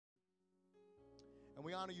And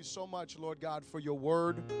we honor you so much, Lord God, for your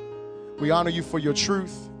word. We honor you for your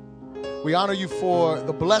truth. We honor you for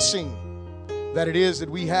the blessing that it is that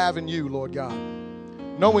we have in you, Lord God.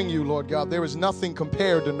 Knowing you, Lord God, there is nothing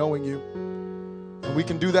compared to knowing you. And we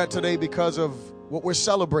can do that today because of what we're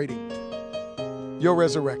celebrating, your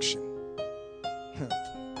resurrection.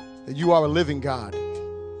 That you are a living God.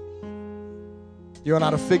 You're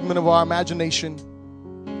not a figment of our imagination.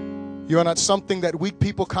 You are not something that weak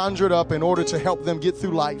people conjured up in order to help them get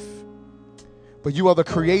through life. But you are the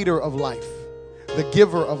creator of life, the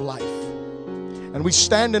giver of life. And we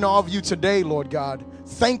stand in awe of you today, Lord God,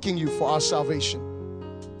 thanking you for our salvation.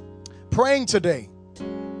 Praying today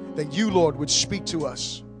that you, Lord, would speak to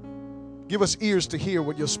us. Give us ears to hear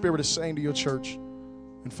what your Spirit is saying to your church.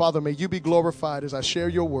 And Father, may you be glorified as I share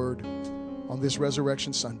your word on this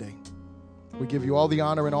Resurrection Sunday. We give you all the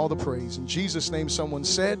honor and all the praise. In Jesus' name, someone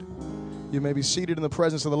said, you may be seated in the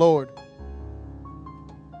presence of the Lord.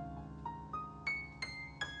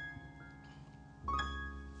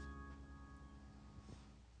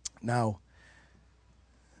 Now,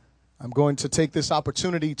 I'm going to take this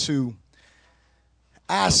opportunity to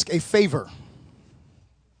ask a favor.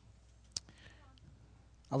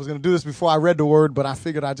 I was going to do this before I read the word, but I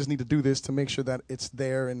figured I just need to do this to make sure that it's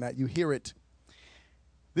there and that you hear it.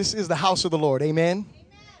 This is the house of the Lord, amen?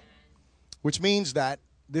 Which means that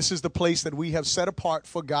this is the place that we have set apart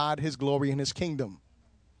for God, his glory, and his kingdom.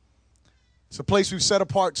 It's a place we've set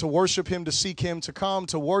apart to worship him, to seek him, to come,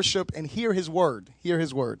 to worship, and hear his word. Hear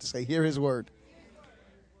his word. Say, hear his word.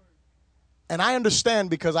 And I understand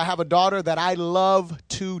because I have a daughter that I love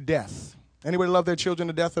to death. Anybody love their children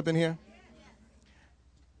to death up in here?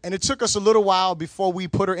 And it took us a little while before we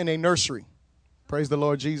put her in a nursery. Praise the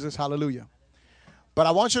Lord Jesus. Hallelujah. But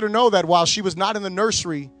I want you to know that while she was not in the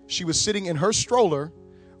nursery, she was sitting in her stroller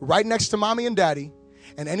right next to mommy and daddy.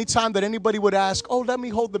 And anytime that anybody would ask, oh, let me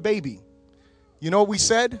hold the baby, you know what we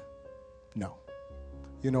said? No.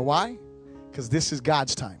 You know why? Because this is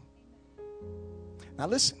God's time. Now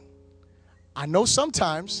listen, I know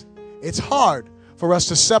sometimes it's hard for us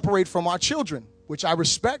to separate from our children, which I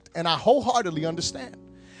respect and I wholeheartedly understand.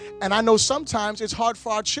 And I know sometimes it's hard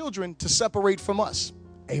for our children to separate from us.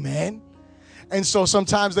 Amen. And so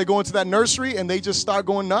sometimes they go into that nursery and they just start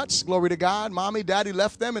going nuts. Glory to God. Mommy, daddy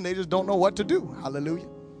left them and they just don't know what to do. Hallelujah.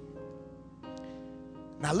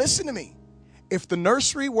 Now listen to me. If the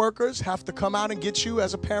nursery workers have to come out and get you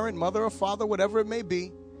as a parent, mother or father, whatever it may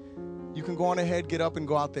be, you can go on ahead, get up and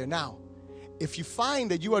go out there. Now, if you find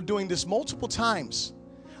that you are doing this multiple times,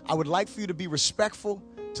 I would like for you to be respectful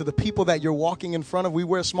to the people that you're walking in front of.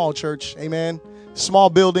 We're a small church. Amen. Small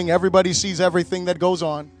building. Everybody sees everything that goes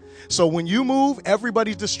on. So when you move,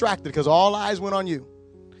 everybody's distracted because all eyes went on you.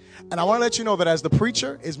 And I want to let you know that as the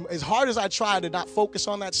preacher, as hard as I try to not focus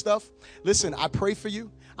on that stuff, listen, I pray for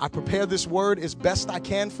you. I prepare this word as best I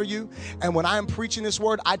can for you. And when I am preaching this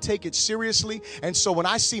word, I take it seriously. And so when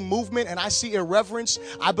I see movement and I see irreverence,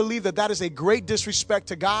 I believe that that is a great disrespect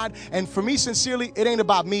to God. And for me, sincerely, it ain't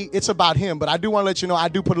about me. It's about him. But I do want to let you know I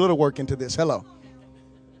do put a little work into this. Hello.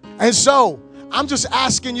 And so I'm just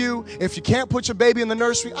asking you, if you can't put your baby in the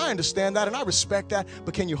nursery, I understand that and I respect that.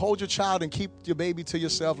 But can you hold your child and keep your baby to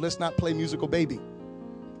yourself? Let's not play musical baby.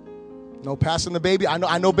 No passing the baby.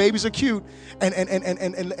 I know babies are cute.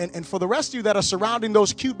 And for the rest of you that are surrounding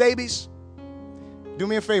those cute babies, do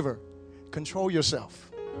me a favor. Control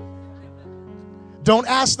yourself. Don't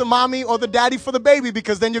ask the mommy or the daddy for the baby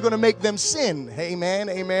because then you're going to make them sin. Amen,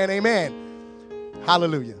 amen, amen.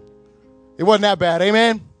 Hallelujah. It wasn't that bad.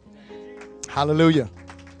 Amen. Hallelujah.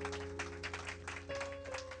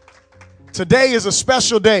 Today is a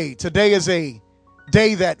special day. Today is a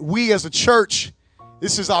day that we as a church,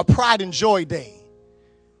 this is our pride and joy day.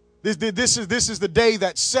 This is the day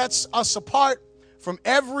that sets us apart from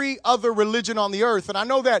every other religion on the earth. And I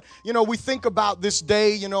know that, we think about this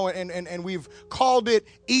day, and we've called it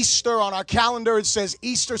Easter on our calendar. It says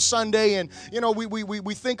Easter Sunday. And,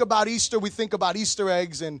 we think about Easter. We think about Easter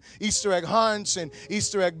eggs and Easter egg hunts and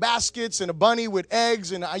Easter egg baskets and a bunny with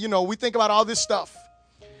eggs. And, we think about all this stuff.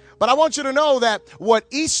 But I want you to know that what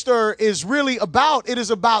Easter is really about, it is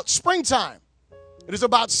about springtime. It is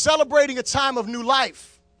about celebrating a time of new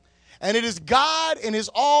life. And it is God in his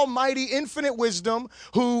almighty infinite wisdom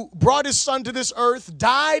who brought his son to this earth,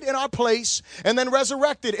 died in our place, and then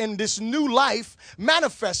resurrected. And this new life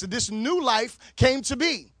manifested. This new life came to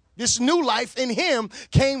be. This new life in him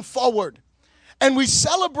came forward. And we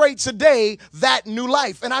celebrate today that new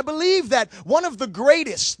life. And I believe that one of the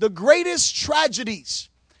greatest tragedies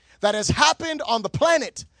that has happened on the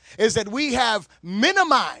planet is that we have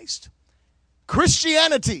minimized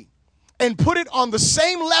Christianity and put it on the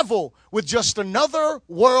same level with just another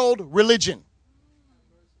world religion.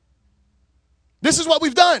 This is what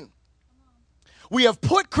we've done. We have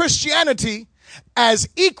put Christianity as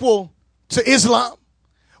equal to Islam.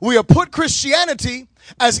 We have put Christianity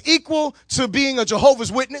as equal to being a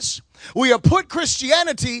Jehovah's Witness. We have put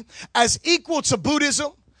Christianity as equal to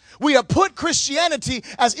Buddhism. We have put Christianity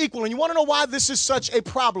as equal. And you want to know why this is such a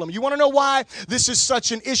problem? You want to know why this is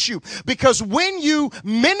such an issue? Because when you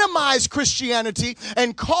minimize Christianity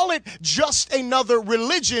and call it just another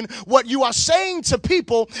religion, what you are saying to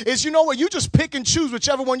people is, you know what, you just pick and choose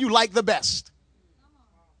whichever one you like the best.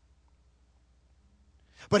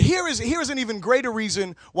 But here is an even greater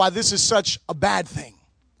reason why this is such a bad thing.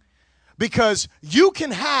 Because you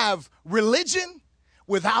can have religion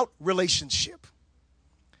without relationship.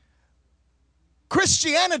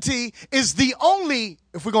 Christianity is the only,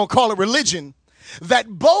 if we're going to call it religion, that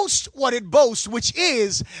boasts what it boasts, which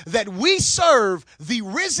is that we serve the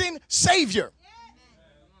risen Savior.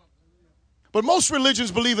 But most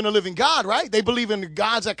religions believe in a living God, right? They believe in the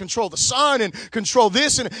gods that control the sun and control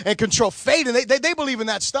this and control fate. And they believe in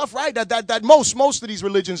that stuff, right? That most of these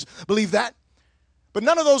religions believe that. But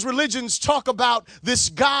none of those religions talk about this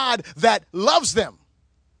God that loves them.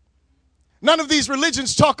 None of these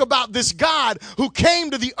religions talk about this God who came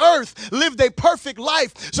to the earth, lived a perfect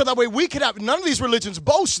life, so that way we could have. None of these religions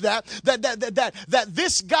boast that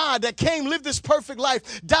this God that came, lived this perfect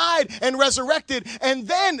life, died and resurrected. And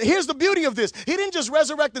then here's the beauty of this: he didn't just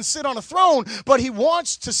resurrect and sit on a throne, but he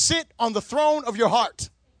wants to sit on the throne of your heart.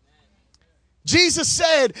 Jesus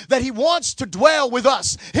said that he wants to dwell with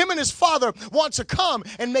us. Him and his Father want to come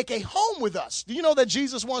and make a home with us. Do you know that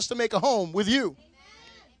Jesus wants to make a home with you?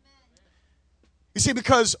 You see,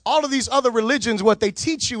 because all of these other religions, what they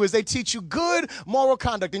teach you is they teach you good moral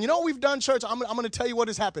conduct. And you know what we've done, church? I'm going to tell you what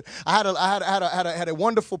has happened. I had a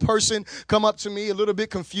wonderful person come up to me, a little bit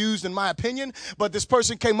confused in my opinion, but this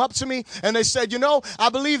person came up to me and they said, you know, I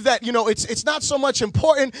believe that, you know, it's not so much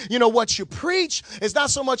important, you know, what you preach. It's not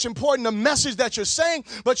so much important the message that you're saying,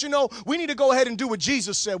 but, you know, we need to go ahead and do what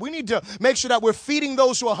Jesus said. We need to make sure that we're feeding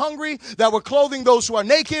those who are hungry, that we're clothing those who are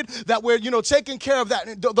naked, that we're, you know, taking care of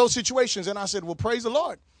those situations. And I said, well, praise the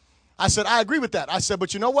Lord. I said, I agree with that. I said,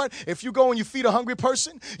 but you know what? If you go and you feed a hungry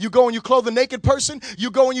person, you go and you clothe a naked person, you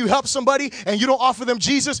go and you help somebody, and you don't offer them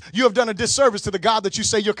Jesus, you have done a disservice to the God that you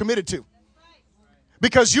say you're committed to.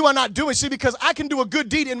 Because you are not doing, see, because I can do a good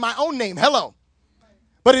deed in my own name. Hello.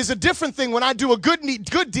 But it's a different thing when I do a good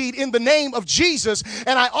deed in the name of Jesus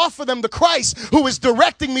and I offer them the Christ who is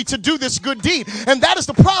directing me to do this good deed. And that is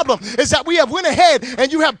the problem, is that we have went ahead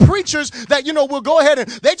and you have preachers that, you know, will go ahead and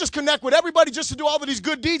they just connect with everybody just to do all of these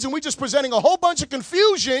good deeds, and we're just presenting a whole bunch of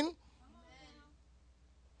confusion.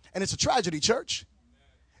 And it's a tragedy, church.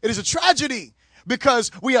 It is a tragedy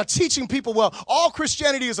because we are teaching people, well, all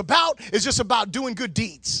Christianity is just about doing good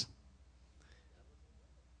deeds.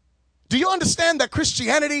 Do you understand that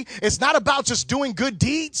Christianity is not about just doing good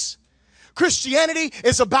deeds? Christianity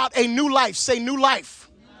is about a new life. Say new life.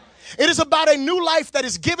 It is about a new life that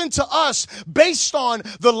is given to us based on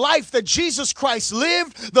the life that Jesus Christ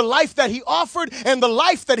lived, the life that he offered, and the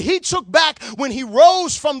life that he took back when he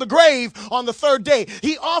rose from the grave on the third day.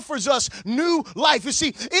 He offers us new life. You see,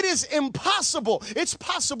 it is impossible. It's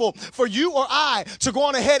possible for you or I to go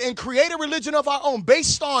on ahead and create a religion of our own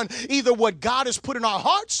based on either what God has put in our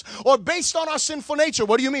hearts or based on our sinful nature.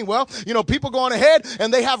 What do you mean? Well, you know, people go on ahead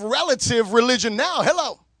and they have relative religion now.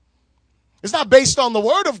 Hello. It's not based on the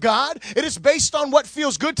word of God. It is based on what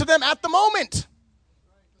feels good to them at the moment.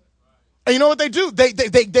 And you know what they do? They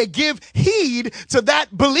give heed to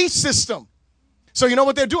that belief system. So you know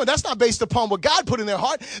what they're doing? That's not based upon what God put in their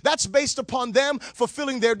heart. That's based upon them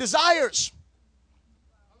fulfilling their desires.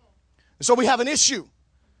 And so we have an issue.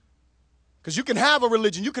 Because you can have a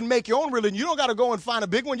religion. You can make your own religion. You don't got to go and find a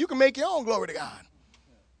big one. You can make your own, glory to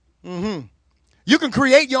God. You can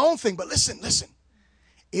create your own thing. But listen.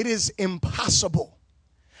 It is impossible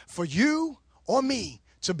for you or me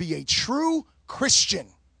to be a true Christian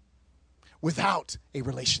without a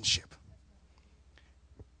relationship.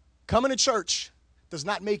 Coming to church does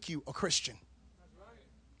not make you a Christian.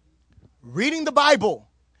 Reading the Bible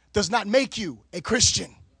does not make you a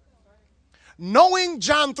Christian. Knowing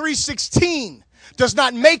John 3:16 does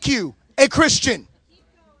not make you a Christian.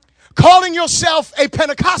 Calling yourself a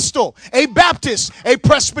Pentecostal, a Baptist, a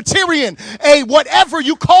Presbyterian, a whatever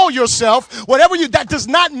you call yourself, that does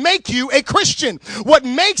not make you a Christian. What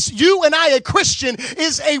makes you and I a Christian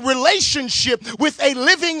is a relationship with a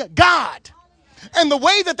living God. And the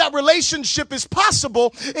way that that relationship is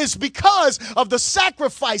possible is because of the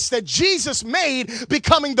sacrifice that Jesus made,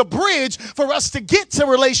 becoming the bridge for us to get to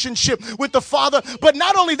relationship with the Father. But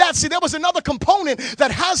not only that, see, there was another component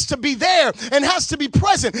that has to be there and has to be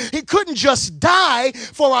present. He couldn't just die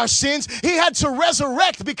for our sins. He had to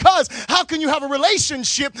resurrect, because how can you have a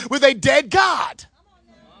relationship with a dead God?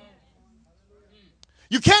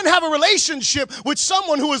 You can't have a relationship with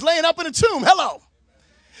someone who is laying up in a tomb. Hello.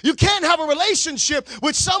 You can't have a relationship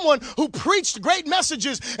with someone who preached great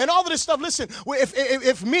messages and all of this stuff. Listen,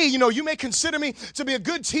 if me, you may consider me to be a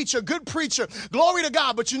good teacher, good preacher, glory to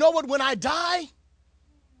God. But you know what? When I die,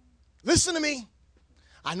 listen to me.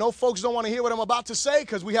 I know folks don't want to hear what I'm about to say,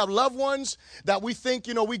 because we have loved ones that we think,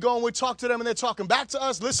 we go and we talk to them and they're talking back to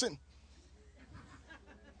us. Listen,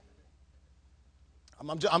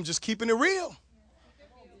 I'm just keeping it real,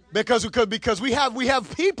 because we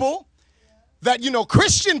have people that,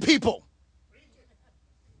 Christian people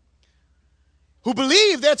who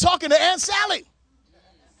believe they're talking to Aunt Sally.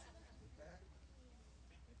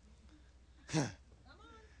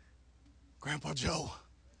 Grandpa Joe,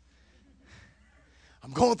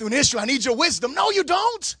 I'm going through an issue. I need your wisdom. No, you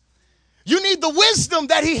don't. You need the wisdom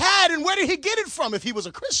that he had. And where did he get it from if he was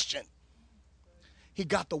a Christian? He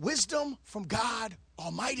got the wisdom from God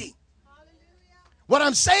Almighty. What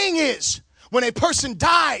I'm saying is, when a person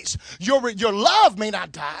dies, your love may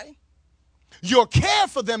not die, your care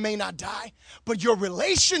for them may not die, but your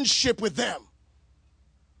relationship with them,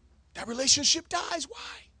 that relationship dies.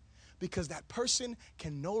 Why? Because that person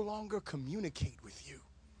can no longer communicate with you.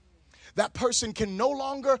 That person can no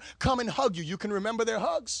longer come and hug you. You can remember their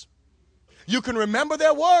hugs. You can remember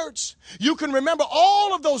their words. You can remember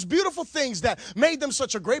all of those beautiful things that made them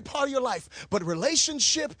such a great part of your life. But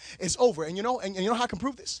relationship is over. And you know how I can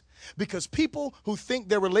prove this? Because people who think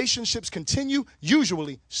their relationships continue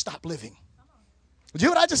usually stop living. Did you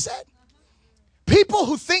hear what I just said? People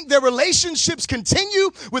who think their relationships continue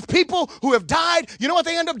with people who have died, you know what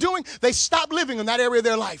they end up doing? They stop living in that area of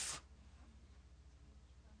their life.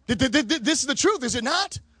 This is the truth, is it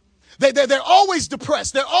not? They're always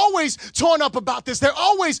depressed. They're always torn up about this. They're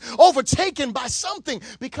always overtaken by something.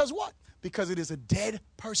 Because what? Because it is a dead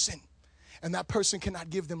person. And that person cannot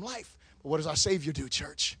give them life. But what does our Savior do,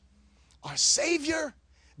 church? Our Savior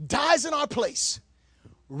dies in our place,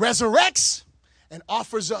 resurrects, and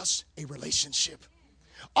offers us a relationship.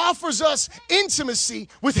 Offers us intimacy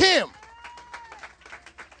with him.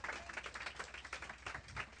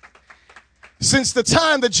 Since the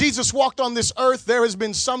time that Jesus walked on this earth, there has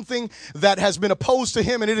been something that has been opposed to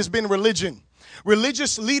him, and it has been religion.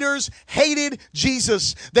 Religious leaders hated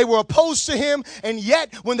Jesus. They were opposed to him, and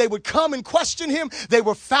yet when they would come and question him, they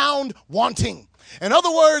were found wanting. In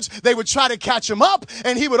other words, they would try to catch him up,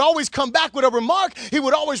 and he would always come back with a remark. He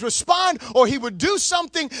would always respond, or he would do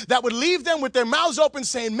something that would leave them with their mouths open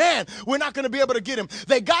saying, man, we're not going to be able to get him.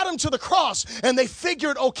 They got him to the cross, and they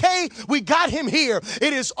figured, okay, we got him here.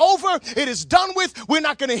 It is over. It is done with. We're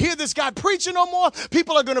not going to hear this guy preaching no more.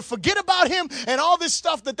 People are going to forget about him and all this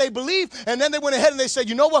stuff that they believe. And then they went ahead and they said,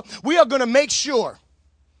 you know what? We are going to make sure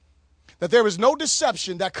that there is no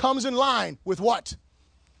deception that comes in line with what?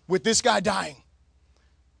 With this guy dying.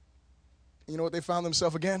 You know what they found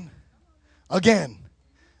themselves again? Again,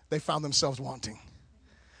 they found themselves wanting.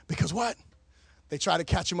 Because what? They tried to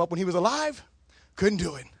catch him up when he was alive, couldn't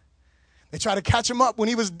do it. They tried to catch him up when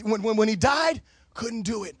he died, couldn't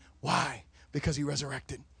do it. Why? Because he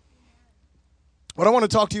resurrected. What I want to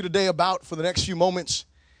talk to you today about for the next few moments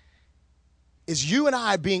is you and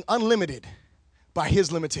I being unlimited by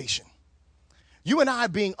his limitation. You and I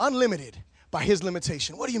being unlimited by his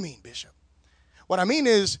limitation. What do you mean, Bishop? What I mean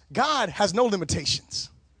is God has no limitations.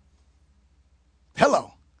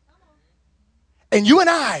 Hello. And you and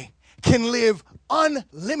I can live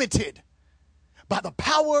unlimited by the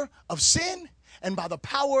power of sin and by the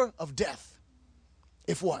power of death.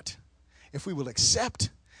 If what? If we will accept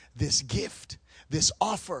this gift, this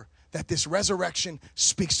offer that this resurrection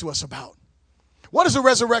speaks to us about. What does the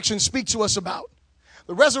resurrection speak to us about?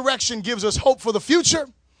 The resurrection gives us hope for the future,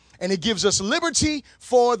 and it gives us liberty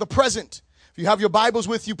for the present. If you have your Bibles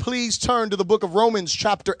with you, please turn to the book of Romans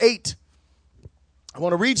chapter 8. I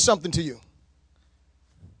want to read something to you.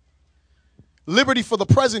 Liberty for the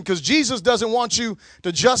present, because Jesus doesn't want you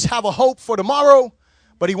to just have a hope for tomorrow,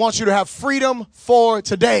 but he wants you to have freedom for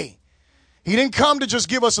today. He didn't come to just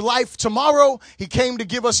give us life tomorrow. He came to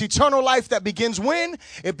give us eternal life that begins when?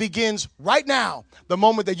 It begins right now. The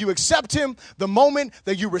moment that you accept him, the moment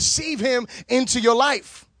that you receive him into your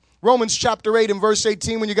life. Romans chapter 8 and verse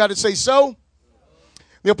 18, when you got to say so.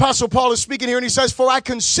 The Apostle Paul is speaking here and he says, for I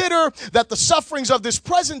consider that the sufferings of this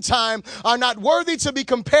present time are not worthy to be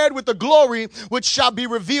compared with the glory which shall be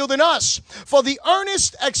revealed in us. For the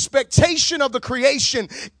earnest expectation of the creation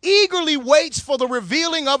eagerly waits for the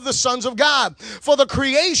revealing of the sons of God. For the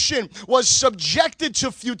creation was subjected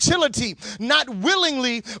to futility, not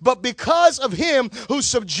willingly, but because of him who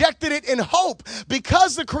subjected it in hope,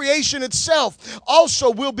 because the creation itself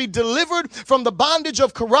also will be delivered from the bondage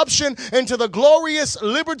of corruption into the glorious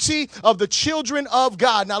liberty of the children of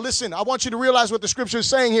God. Now listen, I want you to realize what the scripture is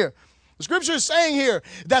saying here. The scripture is saying here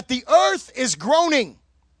that the earth is groaning.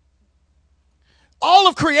 All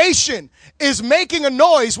of creation is making a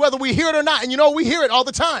noise, whether we hear it or not. And you know, we hear it all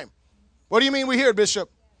the time. What do you mean we hear it,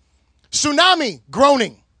 Bishop? Tsunami,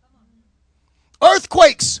 groaning.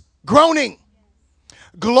 Earthquakes, groaning.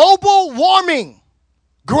 Global warming,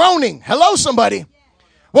 groaning. Hello, somebody.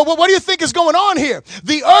 Well, what do you think is going on here?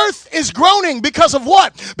 The earth is groaning because of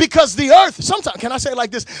what? Because the earth, sometimes, can I say it like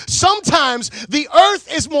this? Sometimes the earth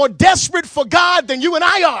is more desperate for God than you and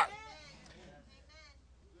I are.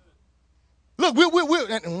 Look,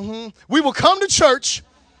 we will come to church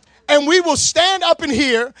and we will stand up in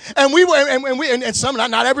here and and some,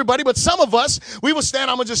 not everybody, but some of us, we will stand.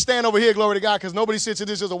 I'm going to just stand over here, glory to God, because nobody sits in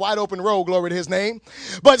this is a wide open road, glory to his name.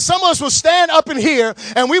 But some of us will stand up in here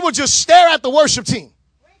and we will just stare at the worship team.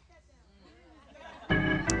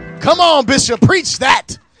 Come on, Bishop, preach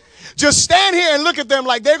that. Just stand here and look at them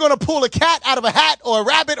like they're going to pull a cat out of a hat or a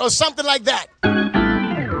rabbit or something like that.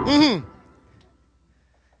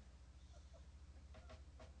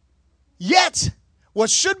 Yet,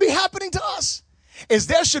 what should be happening to us is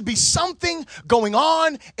there should be something going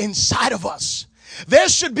on inside of us. There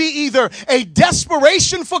should be either a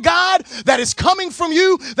desperation for God that is coming from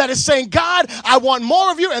you, that is saying, God, I want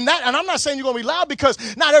more of you. And I'm not saying you're going to be loud, because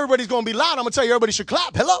not everybody's going to be loud. I'm going to tell you, everybody should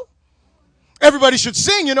clap. Hello? Everybody should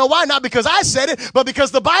sing. You know why? Not because I said it, but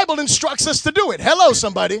because the Bible instructs us to do it. Hello,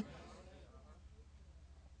 somebody.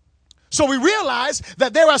 So we realize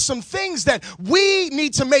that there are some things that we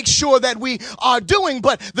need to make sure that we are doing.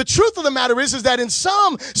 But the truth of the matter is that in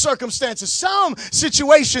some circumstances, some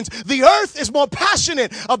situations, the earth is more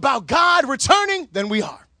passionate about God returning than we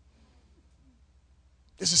are.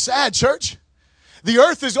 This is sad, church. The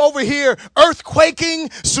earth is over here earthquaking,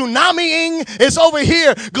 tsunamiing. It's over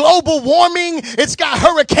here global warming. It's got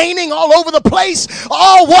hurricaning all over the place.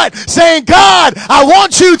 All what? Saying, God, I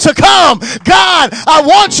want you to come. God, I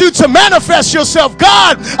want you to manifest yourself.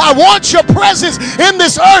 God, I want your presence in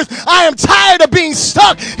this earth. I am tired of being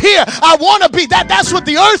stuck here. I want to be. That's what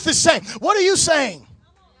the earth is saying. What are you saying?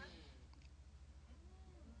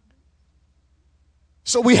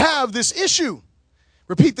 So we have this issue.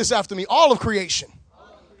 Repeat this after me. All of creation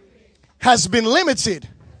has been limited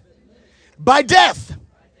by death.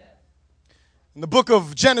 In the book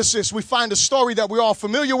of Genesis, we find a story that we're all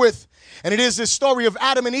familiar with, and it is this story of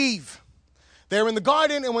Adam and Eve. They're in the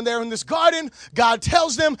garden, and when they're in this garden, God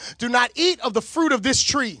tells them, do not eat of the fruit of this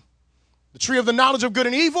tree, the tree of the knowledge of good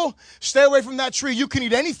and evil. Stay away from that tree. You can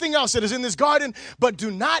eat anything else that is in this garden, but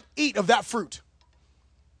do not eat of that fruit.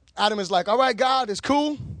 Adam is like, all right, God, it's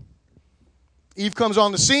cool. Eve comes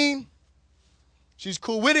on the scene. She's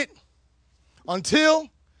cool with it until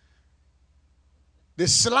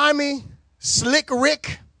this slimy, slick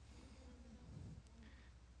Rick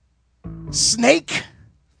snake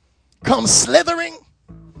comes slithering.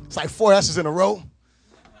 It's like 4 S's in a row.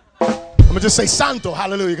 I'm going to just say Santo,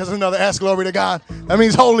 hallelujah, because there's another S, glory to God. That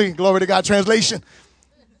means holy, glory to God, translation.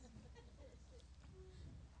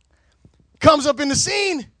 Comes up in the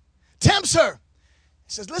scene, tempts her.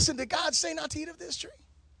 He says, listen, did God say not to eat of this tree?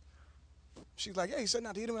 She's like, yeah, he said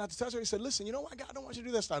not to eat of it, not to touch her. He said, listen, you know why God don't want you to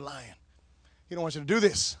do this? Start lying. He don't want you to do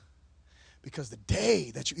this. Because the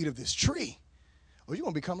day that you eat of this tree, you're going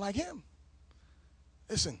to become like him.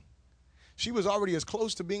 Listen, she was already as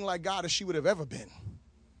close to being like God as she would have ever been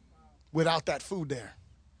without that food there,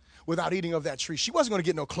 without eating of that tree. She wasn't going to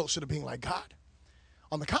get no closer to being like God.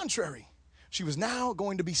 On the contrary, she was now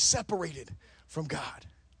going to be separated from God.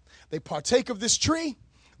 They partake of this tree,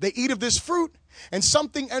 they eat of this fruit, and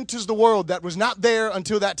something enters the world that was not there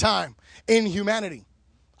until that time in humanity.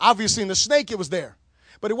 Obviously, in the snake, it was there,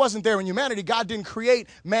 but it wasn't there in humanity. God didn't create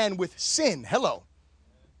man with sin. Hello.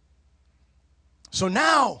 So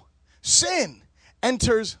now, sin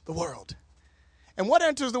enters the world. And what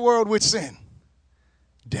enters the world with sin?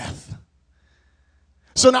 Death.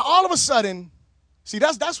 So now, all of a sudden, see,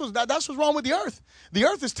 that's what's wrong with the earth. The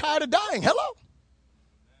earth is tired of dying. Hello.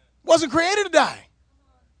 Wasn't created to die.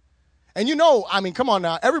 And you know, I mean, come on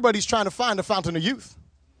now. Everybody's trying to find the fountain of youth.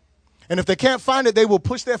 And if they can't find it, they will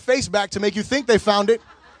push their face back to make you think they found it.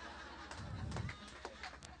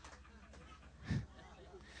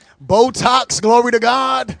 Botox, glory to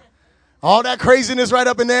God. All that craziness right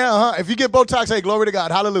up in there. If you get Botox, hey, glory to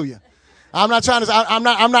God. Hallelujah. I'm not trying to,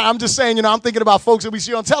 I'm just saying, I'm thinking about folks that we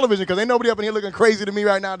see on television because ain't nobody up in here looking crazy to me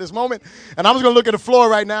right now at this moment. And I'm just going to look at the floor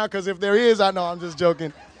right now because if there is, I know I'm just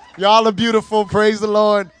joking. Y'all are beautiful. Praise the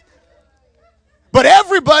Lord. But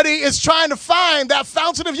everybody is trying to find that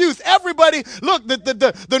fountain of youth. Everybody, look,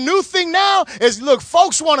 the new thing now is, look,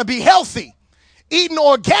 folks want to be healthy. Eating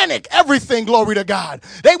organic, everything, glory to God.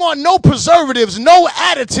 They want no preservatives, no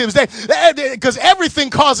additives, because everything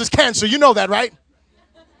causes cancer. You know that, right?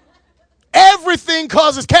 Everything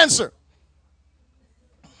causes cancer.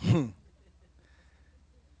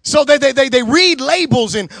 So they read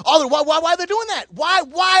labels and all that. Why are they doing that?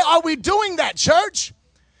 Why are we doing that, church?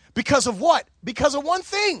 Because of what? Because of one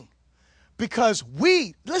thing. Because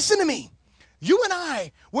listen to me, you and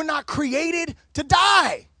I were not created to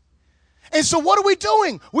die. And so what are we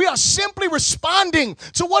doing? We are simply responding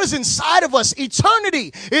to what is inside of us.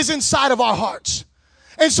 Eternity is inside of our hearts.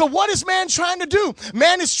 And so what is man trying to do?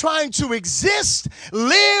 Man is trying to exist,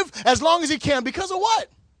 live as long as he can. Because of what?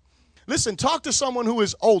 Listen, talk to someone who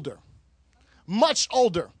is older, much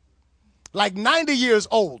older, like 90 years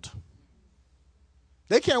old.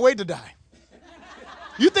 They can't wait to die.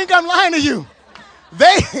 You think I'm lying to you?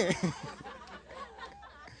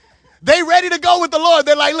 They ready to go with the Lord.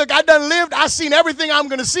 They're like, look, I done lived. I seen everything I'm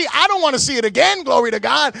going to see. I don't want to see it again, glory to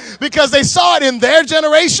God, because they saw it in their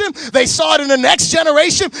generation. They saw it in the next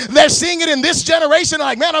generation. They're seeing it in this generation.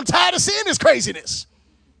 Like, man, I'm tired of seeing this craziness.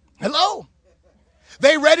 Hello?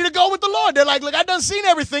 They ready to go with the Lord. They're like, look, I done seen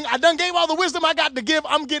everything. I done gave all the wisdom I got to give.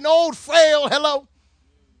 I'm getting old, frail. Hello?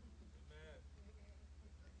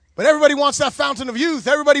 But everybody wants that fountain of youth.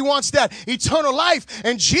 Everybody wants that eternal life.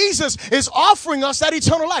 And Jesus is offering us that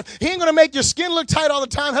eternal life. He ain't going to make your skin look tight all the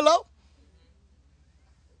time. Hello?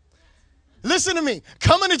 Listen to me.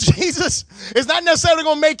 Coming to Jesus is not necessarily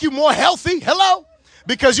going to make you more healthy. Hello?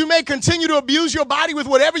 Because you may continue to abuse your body with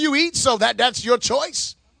whatever you eat. So that's your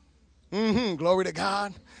choice. Glory to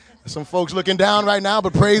God. There's some folks looking down right now,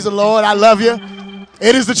 but praise the Lord. I love you.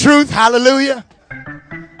 It is the truth. Hallelujah.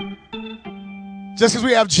 Just because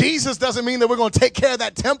we have Jesus doesn't mean that we're going to take care of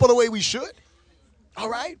that temple the way we should. All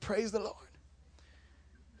right? Praise the Lord.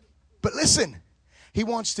 But listen, he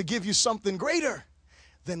wants to give you something greater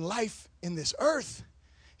than life in this earth.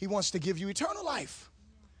 He wants to give you eternal life.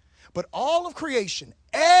 But all of creation,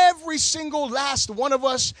 every single last one of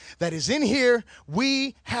us that is in here,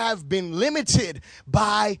 we have been limited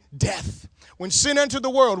by death. When sin entered the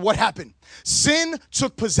world, what happened? Sin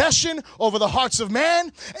took possession over the hearts of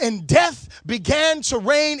man, and death began to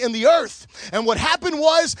reign in the earth. And what happened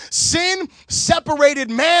was sin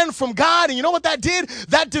separated man from God. And you know what that did?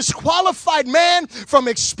 That disqualified man from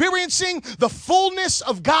experiencing the fullness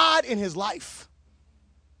of God in his life.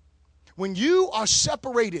 When you are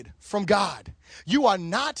separated from God, you are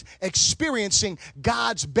not experiencing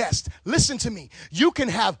God's best. Listen to me. You can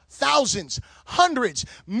have thousands, hundreds,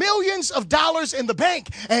 millions of dollars in the bank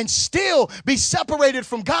and still be separated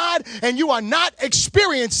from God, and you are not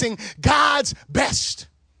experiencing God's best.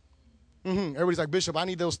 Everybody's like, Bishop, I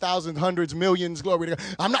need those thousands, hundreds, millions, glory to God.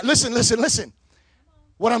 I'm not, listen.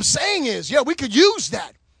 What I'm saying is, yeah, we could use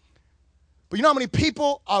that. But you know how many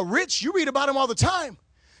people are rich? You read about them all the time.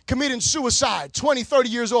 Committing suicide, 20, 30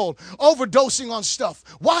 years old, overdosing on stuff.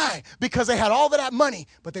 Why? Because they had all of that money,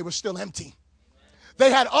 but they were still empty. They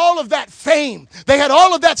had all of that fame. They had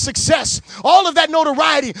all of that success, all of that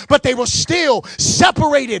notoriety, but they were still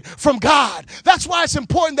separated from God. That's why it's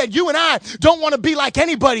important that you and I don't want to be like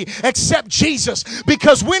anybody except Jesus.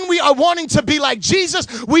 Because when we are wanting to be like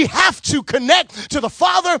Jesus, we have to connect to the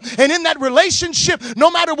Father. And in that relationship, no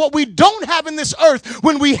matter what we don't have in this earth,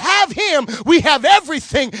 when we have Him, we have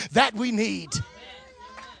everything that we need.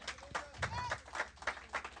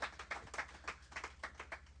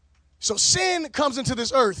 So sin comes into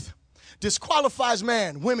this earth, disqualifies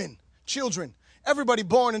man, women, children. Everybody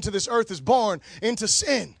born into this earth is born into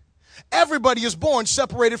sin. Everybody is born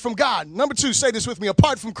separated from God. Number two, say this with me.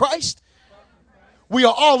 Apart from Christ, we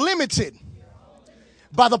are all limited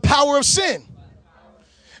by the power of sin.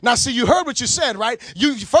 Now, see, you heard what you said, right?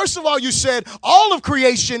 First of all, you said all of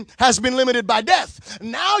creation has been limited by death.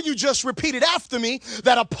 Now you just repeated after me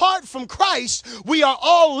that apart from Christ, we are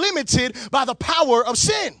all limited by the power of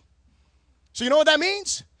sin. So you know what that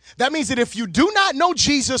means? That means that if you do not know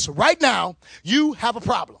Jesus right now, you have a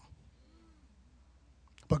problem.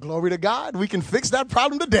 But glory to God, we can fix that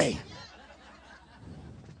problem today.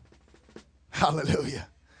 Hallelujah.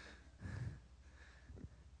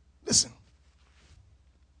 Listen,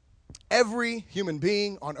 every human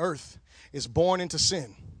being on earth is born into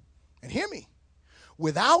sin. And hear me,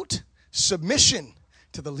 without submission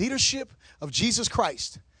to the leadership of Jesus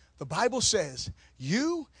Christ, the Bible says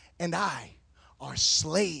you and I are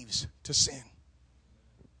slaves to sin.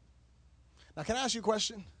 Now, can I ask you a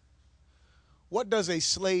question? What does a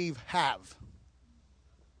slave have?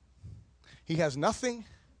 He has nothing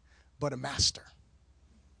but a master.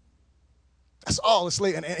 That's all a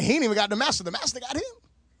slave. And he ain't even got the master. The master got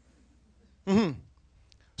him.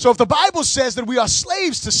 So if the Bible says that we are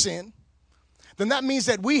slaves to sin, then that means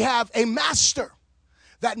that we have a master.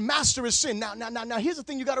 That master is sin. Now, here's the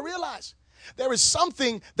thing you got to realize. There is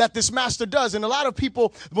something that this master does. And a lot of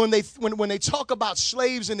people, when they talk about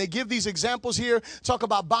slaves and they give these examples here, talk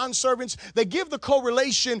about bondservants, they give the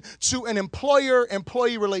correlation to an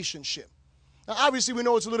employer-employee relationship. Now, obviously, we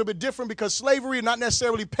know it's a little bit different because slavery, not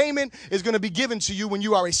necessarily payment, is going to be given to you when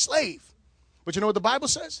you are a slave. But you know what the Bible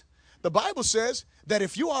says? The Bible says that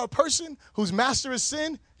if you are a person whose master is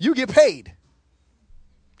sin, you get paid.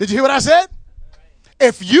 Did you hear what I said?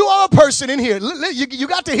 If you are a person in here, you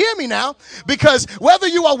got to hear me now, because whether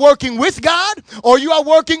you are working with God or you are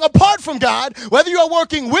working apart from God, whether you are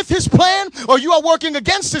working with his plan or you are working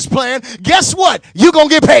against his plan, guess what? You're going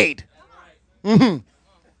to get paid.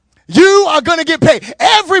 You are going to get paid.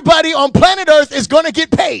 Everybody on planet Earth is going to get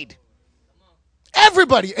paid.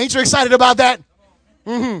 Everybody. Ain't you excited about that?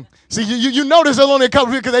 See, you notice there's only a couple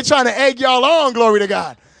people because they're trying to egg y'all on, glory to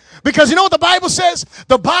God. Because you know what the Bible says?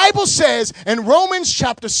 The Bible says in Romans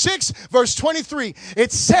chapter 6, verse 23,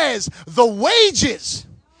 it says the wages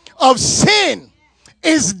of sin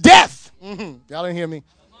is death. Y'all didn't hear me.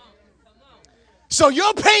 So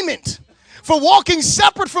your payment for walking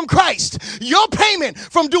separate from Christ, your payment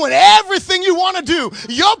from doing everything you want to do,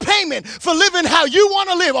 your payment for living how you want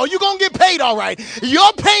to live, you're going to get paid all right.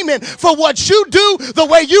 Your payment for what you do the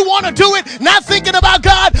way you want to do it, not thinking about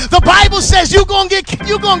God, the Bible says you're going to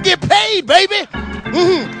get paid, baby.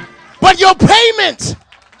 But your payment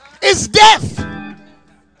is death.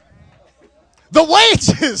 The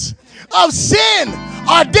wages of sin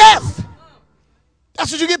are death.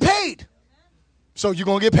 That's what you get paid. So you're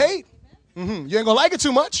going to get paid. You ain't going to like it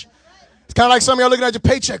too much. It's kind of like some of y'all looking at your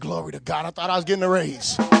paycheck. Glory to God. I thought I was getting a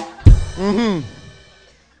raise. The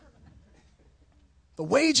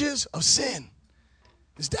wages of sin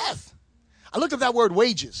is death. I looked up that word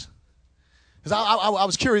wages because I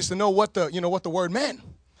was curious to know what the word meant.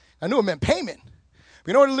 I knew it meant payment. But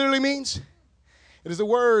you know what it literally means? It is the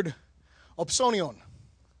word opsonion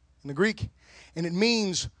in the Greek, and it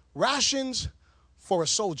means rations for a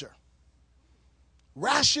soldier.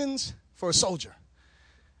 Rations for a soldier.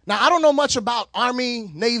 Now, I don't know much about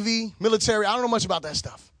Army, Navy, military. I don't know much about that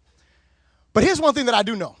stuff. But here's one thing that I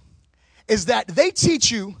do know, is that they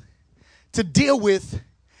teach you to deal with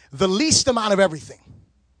the least amount of everything.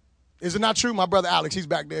 Is it not true? My brother Alex, he's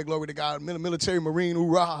back there, glory to God, military, Marine,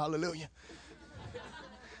 hoorah, hallelujah.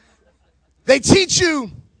 They teach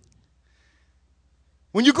you,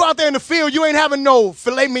 when you go out there in the field, you ain't having no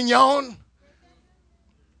filet mignon.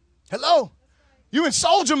 Hello? You in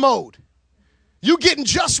soldier mode. You getting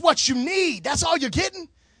just what you need. That's all you're getting.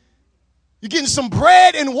 You're getting some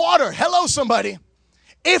bread and water. Hello, somebody.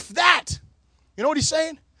 If that. You know what he's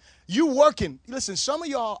saying? You working. Listen, some of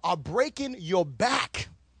y'all are breaking your back.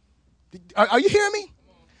 Are you hearing me?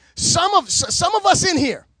 Some of us in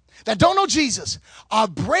here that don't know Jesus are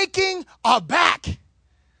breaking our back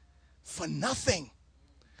for nothing.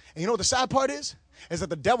 And you know what the sad part is? Is that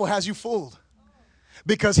the devil has you fooled.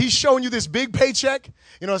 Because he's showing you this big paycheck.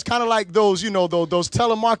 You know, it's kind of like those, those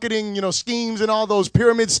telemarketing, schemes and all those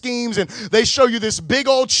pyramid schemes. And they show you this big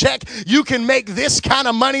old check. You can make this kind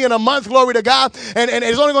of money in a month, glory to God. And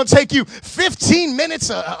it's only going to take you 15 minutes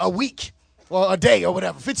a week or a day or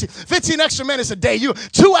whatever. 15 extra minutes a day.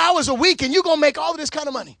 2 hours a week and you're going to make all of this kind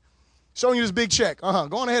of money. Showing you this big check. Go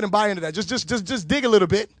on ahead and buy into that. Just dig a little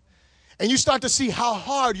bit. And you start to see how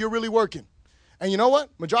hard you're really working. And you know what?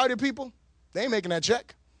 Majority of people, they ain't making that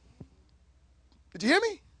check. Did you hear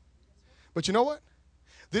me? But you know what?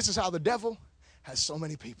 This is how the devil has so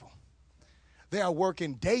many people. They are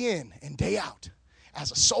working day in and day out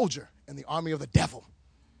as a soldier in the army of the devil.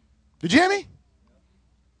 Did you hear me?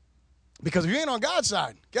 Because if you ain't on God's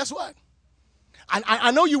side, guess what?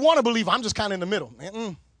 I know you want to believe I'm just kind of in the middle.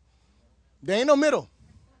 There ain't no middle.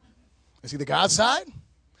 It's either God's side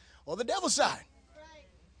or the devil's side.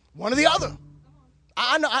 One or the other.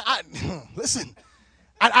 Listen,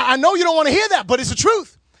 I know you don't want to hear that, but it's the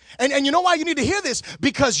truth. And you know why you need to hear this?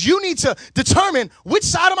 Because you need to determine which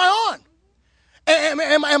side am I on.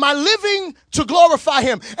 Am I living to glorify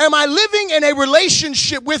him? Am I living in a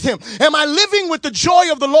relationship with him? Am I living with the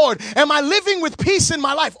joy of the Lord? Am I living with peace in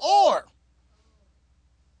my life? Or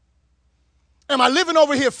Am I living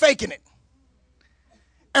over here faking it?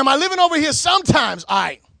 Am I living over here sometimes? All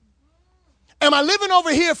right. Am I living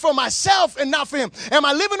over here for myself and not for him? Am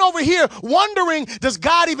I living over here wondering, does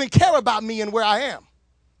God even care about me and where I am?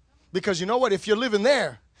 Because you know what? If you're living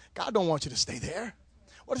there, God don't want you to stay there.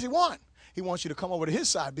 What does he want? He wants you to come over to his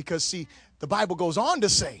side because, see, the Bible goes on to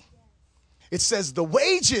say, it says the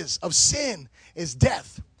wages of sin is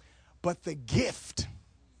death, but the gift,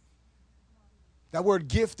 that word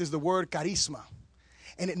gift is the word charisma,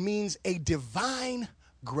 and it means a divine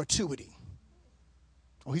gratuity.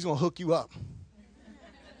 Oh, he's going to hook you up.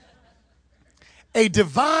 A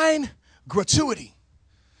divine gratuity.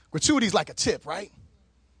 Gratuity is like a tip, right?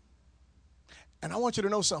 And I want you to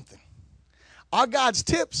know something. Our God's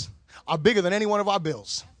tips are bigger than any one of our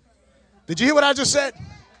bills. Did you hear what I just said?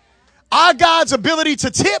 Our God's ability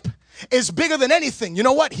to tip is bigger than anything. You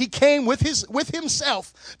know what? He came with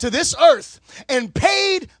himself to this earth and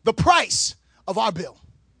paid the price of our bill.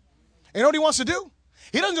 And you know what he wants to do?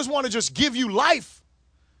 He doesn't just want to just give you life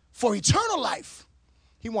for eternal life.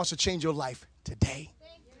 He wants to change your life today.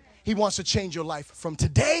 He wants to change your life from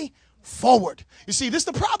today forward. You see, this is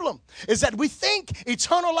the problem, is that we think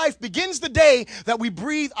eternal life begins the day that we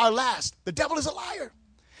breathe our last. The devil is a liar.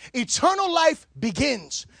 Eternal life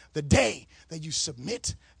begins the day that you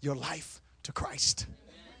submit your life to Christ.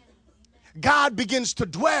 God begins to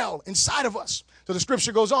dwell inside of us. So the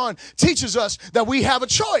scripture goes on, teaches us that we have a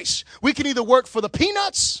choice. We can either work for the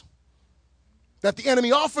peanuts that the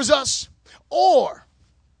enemy offers us, or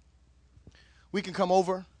we can come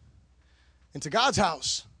over into God's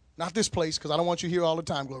house. Not this place, because I don't want you here all the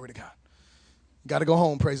time, glory to God. You got to go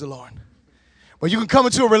home, praise the Lord. But you can come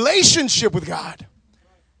into a relationship with God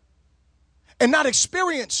and not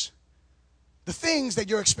experience the things that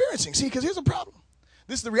you're experiencing. See, because here's the problem.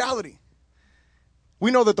 This is the reality.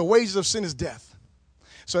 We know that the wages of sin is death.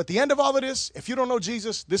 So at the end of all of this, if you don't know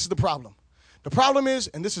Jesus, this is the problem. The problem is,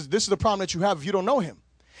 and this is the problem that you have if you don't know him,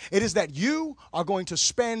 it is that you are going to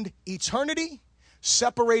spend eternity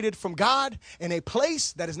separated from God in a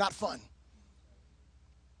place that is not fun.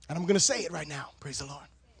 And I'm going to say it right now, praise the Lord.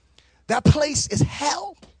 That place is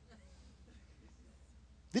hell.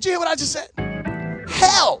 Did you hear what I just said?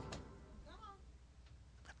 Hell.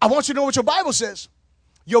 I want you to know what your Bible says.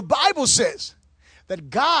 Your Bible says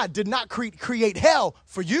that God did not create hell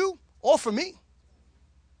for you or for me.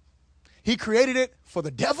 He created it for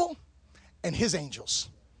the devil and his angels.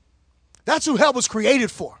 That's who hell was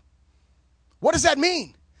created for. What does that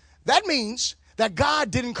mean? That means that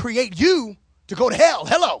God didn't create you to go to hell.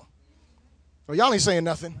 Hello. Well, y'all ain't saying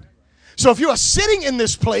nothing. So if you are sitting in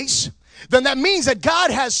this place, then that means that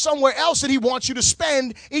God has somewhere else that he wants you to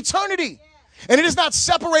spend eternity. And it is not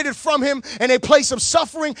separated from him in a place of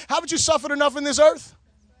suffering. Haven't you suffered enough in this earth?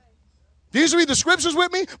 Do you read the scriptures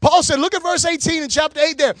with me? Paul said, look at verse 18 in chapter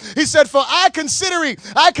 8 there. He said, for I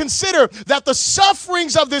consider that the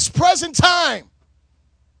sufferings of this present time.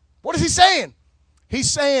 What is he saying? He's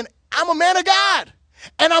saying, I'm a man of God,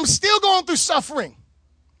 and I'm still going through suffering.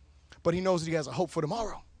 But he knows that he has a hope for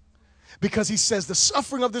tomorrow. Because he says the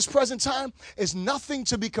suffering of this present time is nothing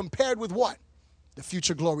to be compared with what? The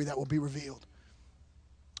future glory that will be revealed.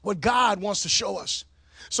 What God wants to show us.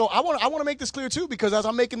 So I want to make this clear too, because as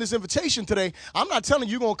I'm making this invitation today, I'm not telling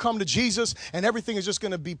you you're going to come to Jesus and everything is just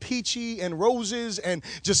going to be peachy and roses and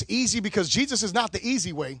just easy, because Jesus is not the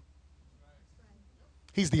easy way.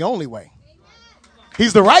 He's the only way.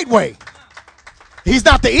 He's the right way. He's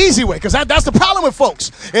not the easy way, because that's the problem with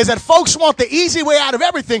folks, is that folks want the easy way out of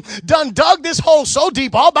everything, dug this hole so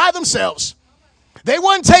deep all by themselves. They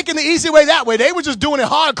weren't taking the easy way that way. They were just doing it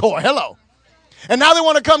hardcore. Hello. And now they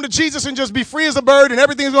want to come to Jesus and just be free as a bird and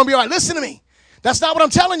everything's going to be all right. Listen to me. That's not what I'm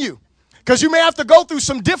telling you. Because you may have to go through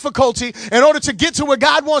some difficulty in order to get to where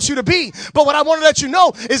God wants you to be. But what I want to let you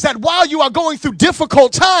know is that while you are going through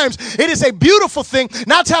difficult times, it is a beautiful thing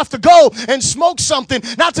not to have to go and smoke something,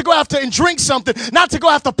 not to go after and drink something, not to go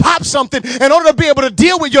have to pop something in order to be able to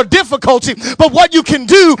deal with your difficulty. But what you can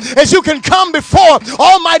do is you can come before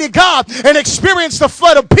Almighty God and experience the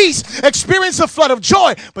flood of peace, experience the flood of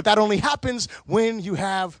joy. But that only happens when you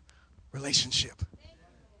have relationship.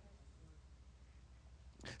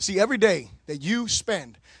 See, every day that you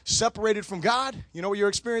spend separated from God, you know what you're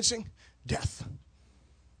experiencing? Death.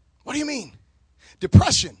 What do you mean?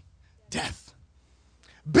 Depression, death.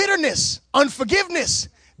 Bitterness, unforgiveness,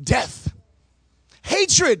 death.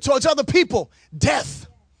 Hatred towards other people, death.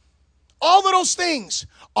 All of those things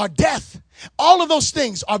are death. All of those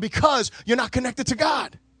things are because you're not connected to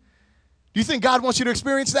God. Do you think God wants you to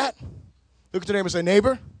experience that? Look at your neighbor and say,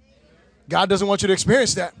 neighbor, God doesn't want you to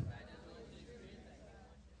experience that.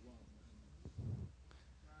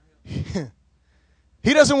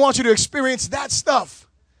 He doesn't want you to experience that stuff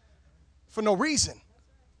for no reason.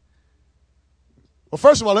 Well,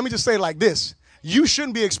 first of all, let me just say it like this. You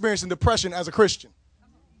shouldn't be experiencing depression as a Christian.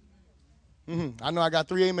 I know I got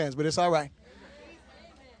 3 amens, but it's all right.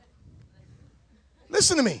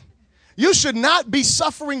 Listen to me. You should not be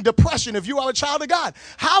suffering depression if you are a child of God.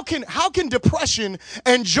 How can depression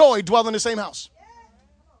and joy dwell in the same house?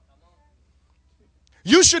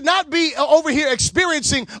 You should not be over here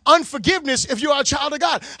experiencing unforgiveness if you are a child of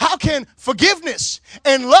God. How can forgiveness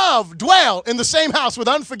and love dwell in the same house with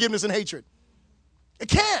unforgiveness and hatred? It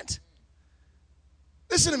can't.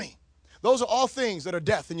 Listen to me. Those are all things that are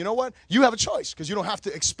death. And you know what? You have a choice because you don't have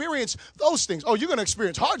to experience those things. Oh, you're going to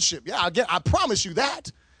experience hardship. Yeah, I promise you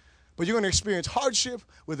that. But you're going to experience hardship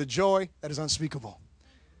with a joy that is unspeakable.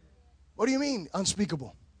 What do you mean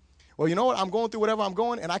unspeakable? Well, you know what? I'm going through whatever I'm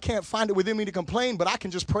going, and I can't find it within me to complain, but I can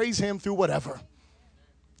just praise him through whatever.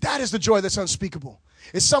 That is the joy that's unspeakable.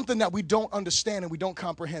 It's something that we don't understand and we don't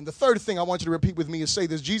comprehend. The third thing I want you to repeat with me is say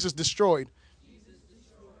this. Jesus destroyed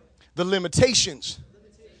the limitations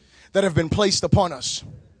that have been placed upon us.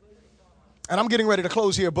 And I'm getting ready to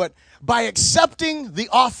close here, but by accepting the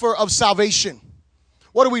offer of salvation,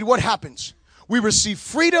 what happens? We receive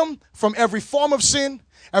freedom from every form of sin,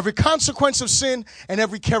 every consequence of sin, and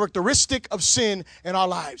every characteristic of sin in our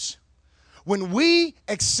lives. When we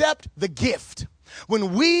accept the gift,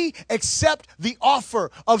 when we accept the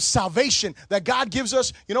offer of salvation that God gives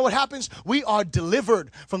us, you know what happens? We are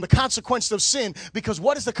delivered from the consequence of sin. Because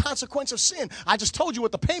what is the consequence of sin? I just told you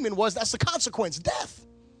what the payment was. That's the consequence, death.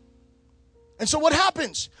 And so what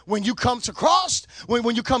happens when you come to cross?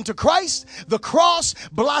 When you come to Christ, the cross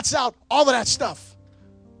blots out all of that stuff.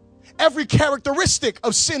 Every characteristic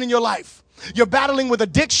of sin in your life. You're battling with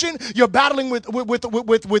addiction. You're battling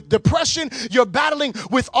with depression. You're battling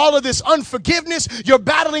with all of this unforgiveness. You're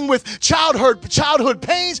battling with childhood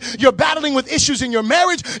pains. You're battling with issues in your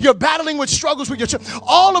marriage. You're battling with struggles with your children.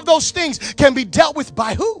 All of those things can be dealt with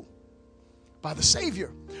by who? By the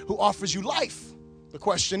Savior who offers you life. The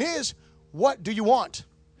question is, what do you want?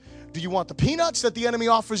 Do you want the peanuts that the enemy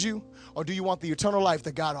offers you, or do you want the eternal life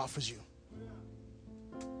that God offers you?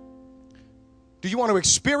 Do you want to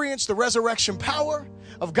experience the resurrection power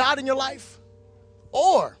of God in your life?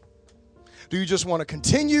 Or do you just want to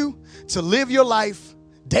continue to live your life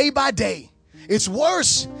day by day? It's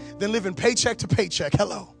worse than living paycheck to paycheck.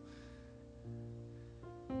 Hello.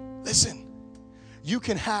 Listen, you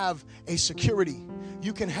can have a security.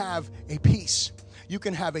 You can have a peace. You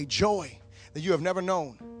can have a joy that you have never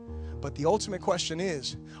known. But the ultimate question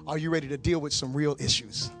is, are you ready to deal with some real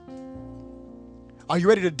issues? Are you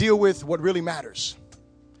ready to deal with what really matters?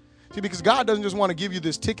 See, because God doesn't just want to give you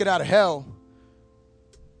this ticket out of hell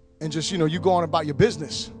and just, you go on about your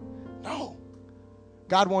business. No.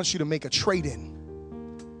 God wants you to make a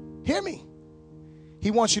trade-in. Hear me.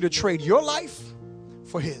 He wants you to trade your life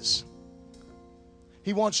for his.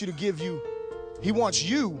 He wants you to give you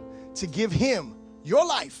him your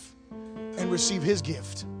life and receive his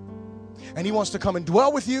gift. And he wants to come and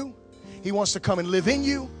dwell with you. He wants to come and live in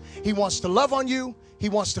you. He wants to love on you. He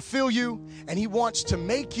wants to fill you. And he wants to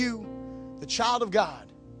make you the child of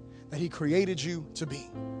God that he created you to be.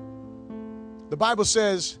 The Bible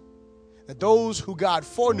says that those who God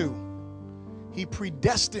foreknew, he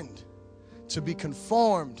predestined to be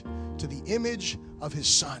conformed to the image of his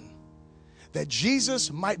Son, that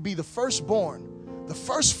Jesus might be the firstborn, the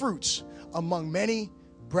first fruits among many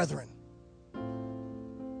brethren.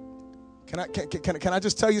 Can I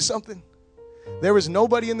just tell you something? There is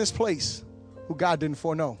nobody in this place who God didn't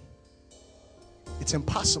foreknow. It's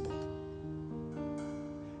impossible.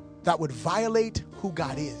 That would violate who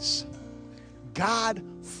God is. God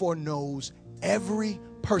foreknows every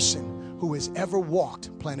person who has ever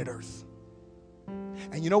walked planet Earth.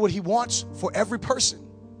 And you know what he wants for every person?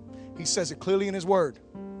 He says it clearly in his word.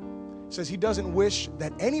 He says he doesn't wish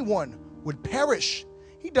that anyone would perish.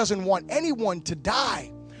 He doesn't want anyone to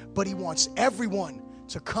die, but he wants everyone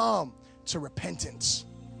to come to repentance.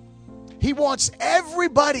 He wants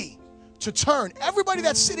everybody to turn. Everybody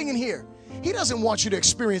that's sitting in here. He doesn't want you to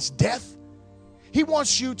experience death. He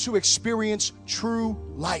wants you to experience true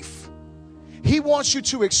life. He wants you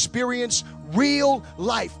to experience real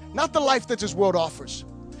life, not the life that this world offers.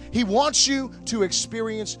 He wants you to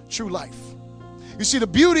experience true life. You see, the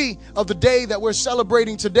beauty of the day that we're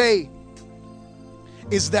celebrating today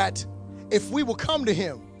is that if we will come to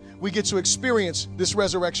him, we get to experience this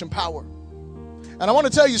resurrection power. And I want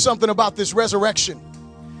to tell you something about this resurrection.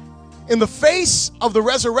 In the face of the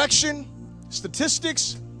resurrection,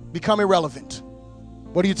 statistics become irrelevant.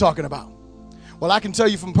 What are you talking about? Well, I can tell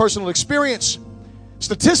you from personal experience,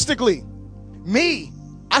 statistically, Me,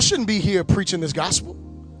 I shouldn't be here preaching this gospel.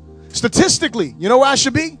 Statistically, you know where I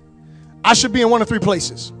should be? I should be in one of three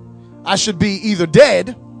places. I should be either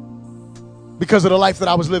dead because of the life that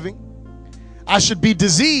I was living. I should be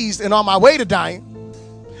diseased and on my way to dying.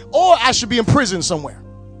 Or I should be in prison somewhere.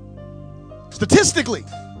 Statistically.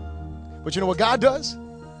 But you know what God does?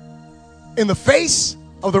 In the face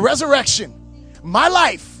of the resurrection, my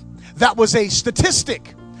life that was a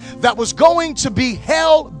statistic that was going to be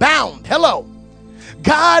hell bound. Hello.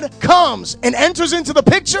 God comes and enters into the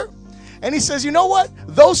picture and he says, you know what?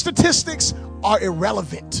 Those statistics are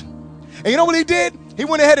irrelevant. And you know what he did? He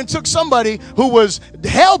went ahead and took somebody who was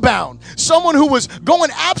hellbound, someone who was going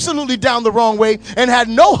absolutely down the wrong way and had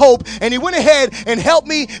no hope, and he went ahead and helped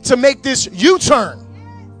me to make this U-turn.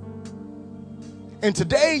 And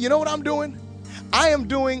today, you know what I'm doing? I am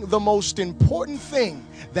doing the most important thing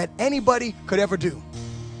that anybody could ever do.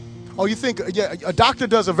 Oh, you think, yeah, a doctor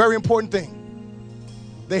does a very important thing.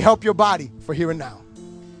 They help your body for here and now.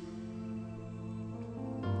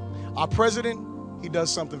 Our president, he does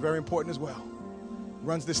something very important as well.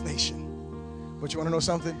 Runs this nation. But you want to know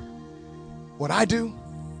something? What I do,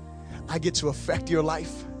 I get to affect your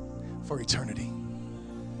life for eternity.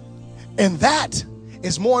 And that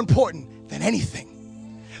is more important than anything.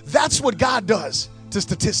 That's what God does to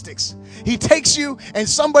statistics. He takes you and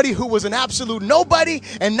somebody who was an absolute nobody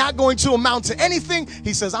and not going to amount to anything,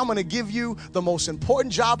 he says, I'm going to give you the most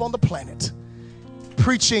important job on the planet,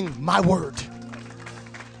 preaching my word.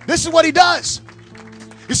 This is what he does.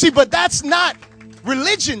 You see, but that's not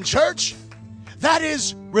religion, church. That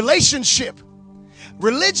is relationship.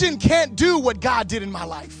 Religion can't do what God did in my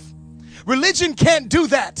life. Religion can't do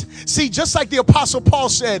that. See, just like the Apostle Paul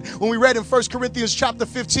said when we read in 1 Corinthians chapter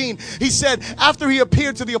 15, he said after he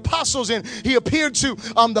appeared to the apostles and he appeared to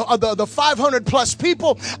the 500 plus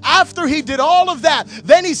people, after he did all of that,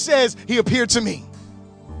 then he says he appeared to me.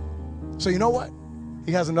 So you know what?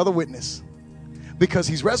 He has another witness. Because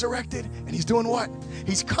he's resurrected and he's doing what?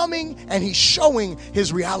 He's coming and he's showing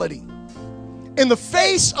his reality. In the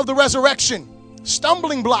face of the resurrection,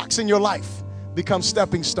 stumbling blocks in your life become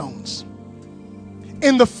stepping stones.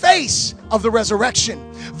 In the face of the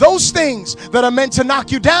resurrection, those things that are meant to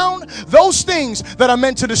knock you down, those things that are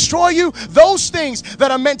meant to destroy you, those things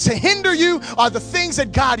that are meant to hinder you are the things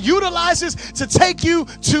that God utilizes to take you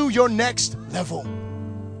to your next level.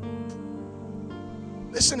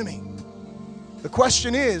 Listen to me. The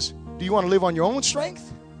question is, do you want to live on your own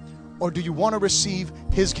strength or do you want to receive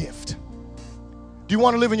his gift? Do you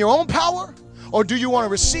want to live in your own power or do you want to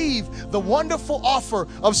receive the wonderful offer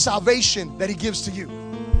of salvation that he gives to you?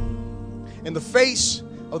 In the face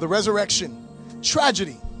of the resurrection,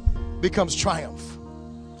 tragedy becomes triumph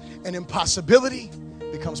and impossibility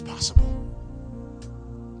becomes possible.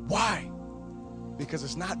 Why? Because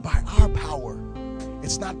it's not by our power,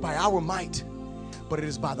 it's not by our might, but it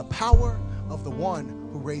is by the power of the one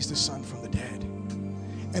who raised his son from the dead.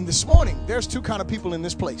 And this morning, there's two kind of people in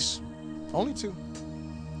this place. Only two.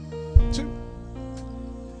 Two.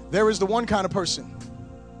 There is the one kind of person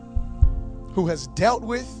who has dealt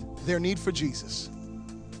with their need for Jesus.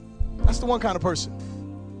 That's the one kind of person.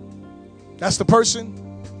 That's the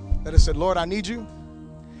person that has said, Lord, I need you,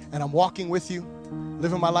 and I'm walking with you,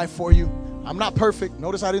 living my life for you. I'm not perfect.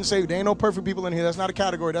 Notice I didn't say there ain't no perfect people in here. That's not a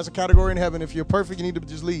category. That's a category in heaven. If you're perfect, you need to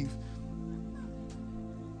just leave.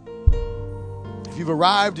 If you've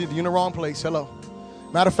arrived, you're in the wrong place. Hello.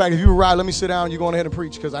 Matter of fact, if you arrived, let me sit down. You're going ahead and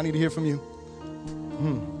preach because I need to hear from you.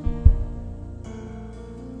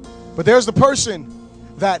 But there's the person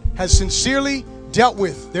that has sincerely dealt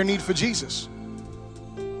with their need for Jesus.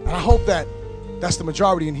 And I hope that that's the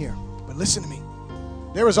majority in here. But listen to me.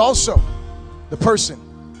 There is also the person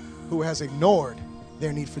who has ignored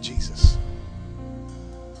their need for Jesus.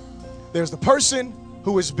 There's the person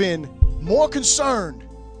who has been more concerned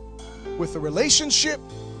with a relationship,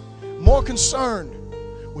 more concerned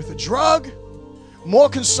with a drug, more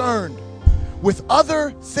concerned with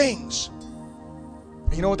other things.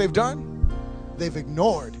 And you know what they've done? They've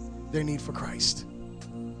ignored their need for Christ.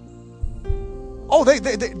 Oh,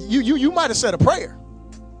 you might have said a prayer.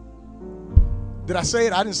 Did I say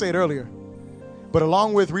it? I didn't say it earlier. But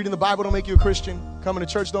along with reading the Bible don't make you a Christian, coming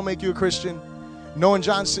to church don't make you a Christian, knowing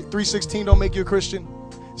John 3:16 don't make you a Christian,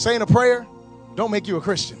 saying a prayer don't make you a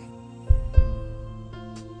Christian.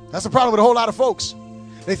 That's the problem with a whole lot of folks.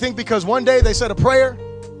 They think because one day they said a prayer,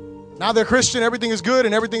 now they're Christian, everything is good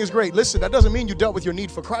and everything is great. Listen, that doesn't mean you dealt with your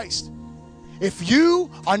need for Christ. If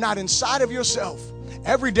you are not inside of yourself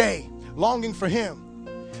every day longing for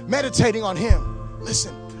him, meditating on him,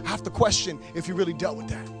 listen, I have to question if you really dealt with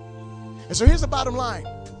that. And so here's the bottom line.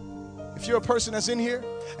 If you're a person that's in here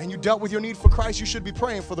and you dealt with your need for Christ, you should be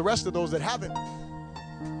praying for the rest of those that haven't.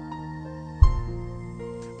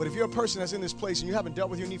 But if you're a person that's in this place and you haven't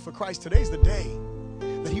dealt with your need for Christ, today's the day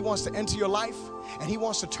that he wants to enter your life and he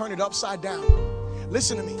wants to turn it upside down.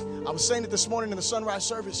 Listen to me. I was saying it this morning in the sunrise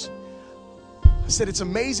service. I said it's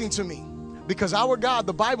amazing to me because our God,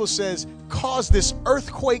 the Bible says, caused this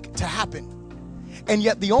earthquake to happen. And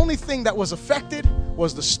yet the only thing that was affected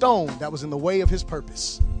was the stone that was in the way of his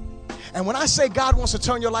purpose. And when I say God wants to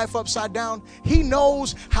turn your life upside down, he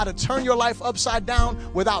knows how to turn your life upside down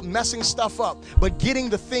without messing stuff up, but getting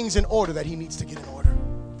the things in order that he needs to get in order.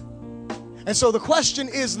 And so the question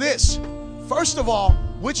is this. First of all,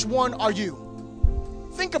 which one are you?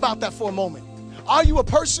 Think about that for a moment. Are you a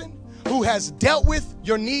person who has dealt with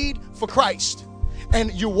your need for Christ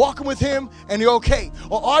and you're walking with him and you're okay?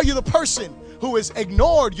 Or are you the person who has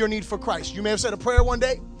ignored your need for Christ? You may have said a prayer one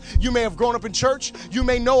day. You may have grown up in church. You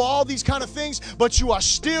may know all these kind of things, but you are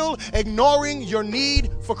still ignoring your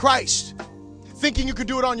need for Christ, thinking you could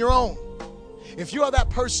do it on your own. If you are that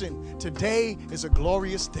person, today is a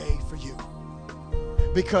glorious day for you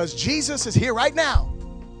because Jesus is here right now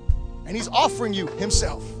and he's offering you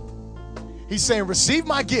himself. He's saying, receive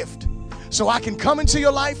my gift so I can come into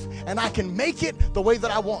your life and I can make it the way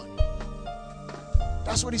that I want.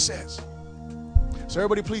 That's what he says. So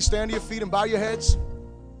everybody please stand to your feet and bow your heads.